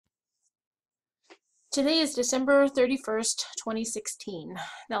Today is December 31st, 2016,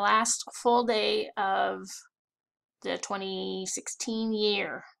 the last full day of the 2016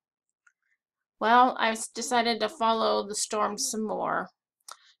 year. Well, I've decided to follow the storm some more.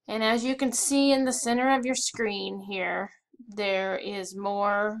 And as you can see in the center of your screen here, there is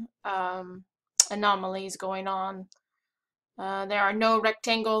more anomalies going on. There are no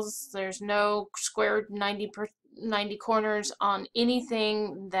rectangles, there's no squared 90 corners on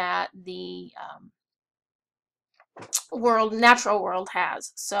anything that the natural world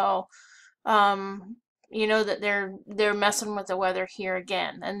has. So you know that they're messing with the weather here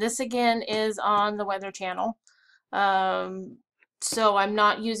again, and this again is on the Weather Channel. um, so I'm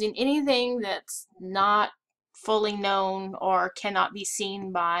not using anything that's not fully known or cannot be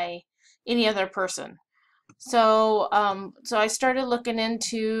seen by any other person. So I started looking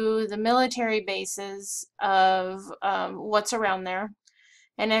into the military bases of what's around there.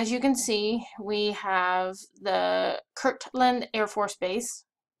 And as you can see, we have the Kirtland Air Force Base,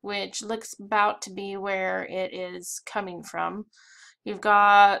 which looks about to be where it is coming from. You've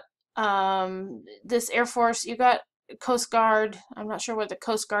got this Air Force, you've got Coast Guard. I'm not sure what the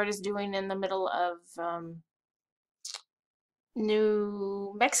Coast Guard is doing in the middle of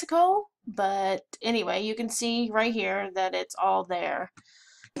New Mexico, but anyway, you can see right here that it's all there.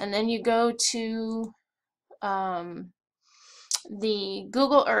 And then you go to um, the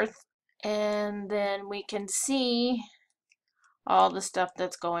Google Earth, and then we can see all the stuff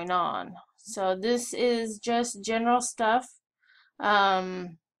that's going on. So this is just general stuff.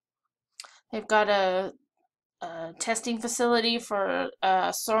 Um, they've got a testing facility for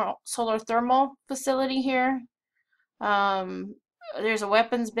a solar thermal facility here. There's a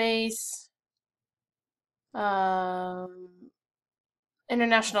weapons base. Um,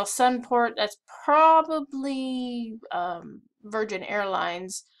 International Sunport, that's probably Virgin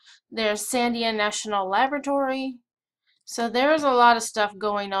Airlines. There's Sandia National Laboratory. So there's a lot of stuff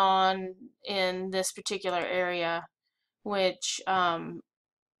going on in this particular area, which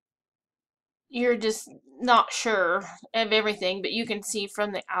you're just not sure of everything, but you can see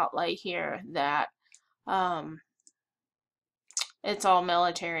from the outlay here that um, it's all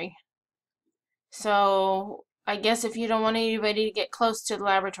military. So I guess if you don't want anybody to get close to the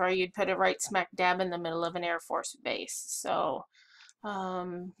laboratory, you'd put it right smack dab in the middle of an Air Force base. So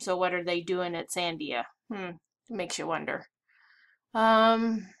what are they doing at Sandia? Makes you wonder.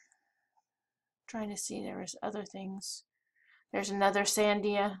 Trying to see, there was other things. There's another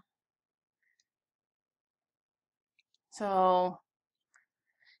Sandia. So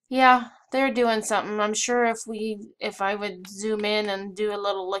yeah, they're doing something. I'm sure if I would zoom in and do a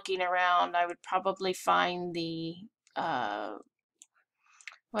little looking around, I would probably find the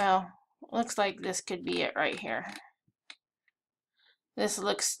well, looks like this could be it right here. This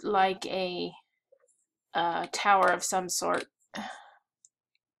looks like a tower of some sort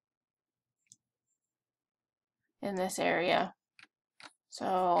in this area.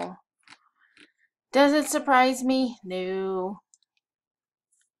 So, does it surprise me? No.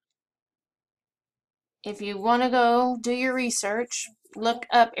 If you want to go do your research, look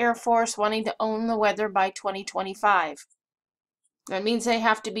up Air Force wanting to own the weather by 2025. That means they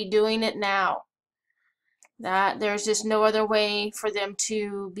have to be doing it now. That there's just no other way for them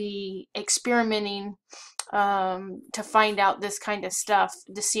to be experimenting to find out this kind of stuff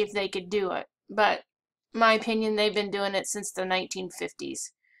to see if they could do it. But in my opinion, they've been doing it since the 1950s,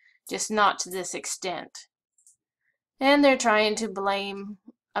 just not to this extent. And they're trying to blame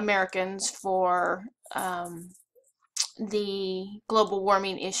Americans for the global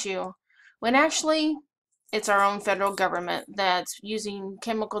warming issue, when actually it's our own federal government that's using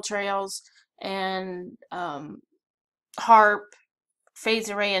chemical trails and HARP, phase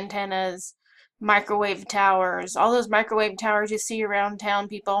array antennas, microwave towers, all those microwave towers you see around town,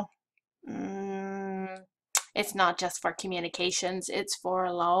 people. It's not just for communications, it's for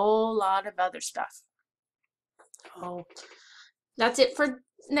a whole lot of other stuff. So that's it for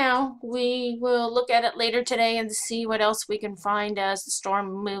now. We will look at it later today and see what else we can find as the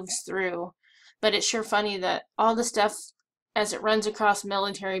storm moves through. But it's sure funny that all the stuff as it runs across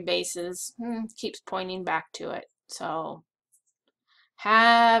military bases keeps pointing back to it. So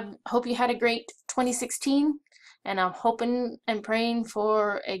hope you had a great 2016, and I'm hoping and praying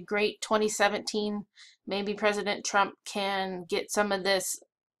for a great 2017. Maybe President Trump can get some of this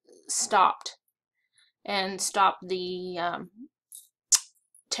stopped and stop the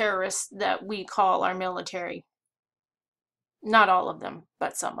terrorists that we call our military. Not all of them,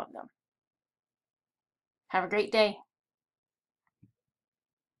 but some of them. Have a great day.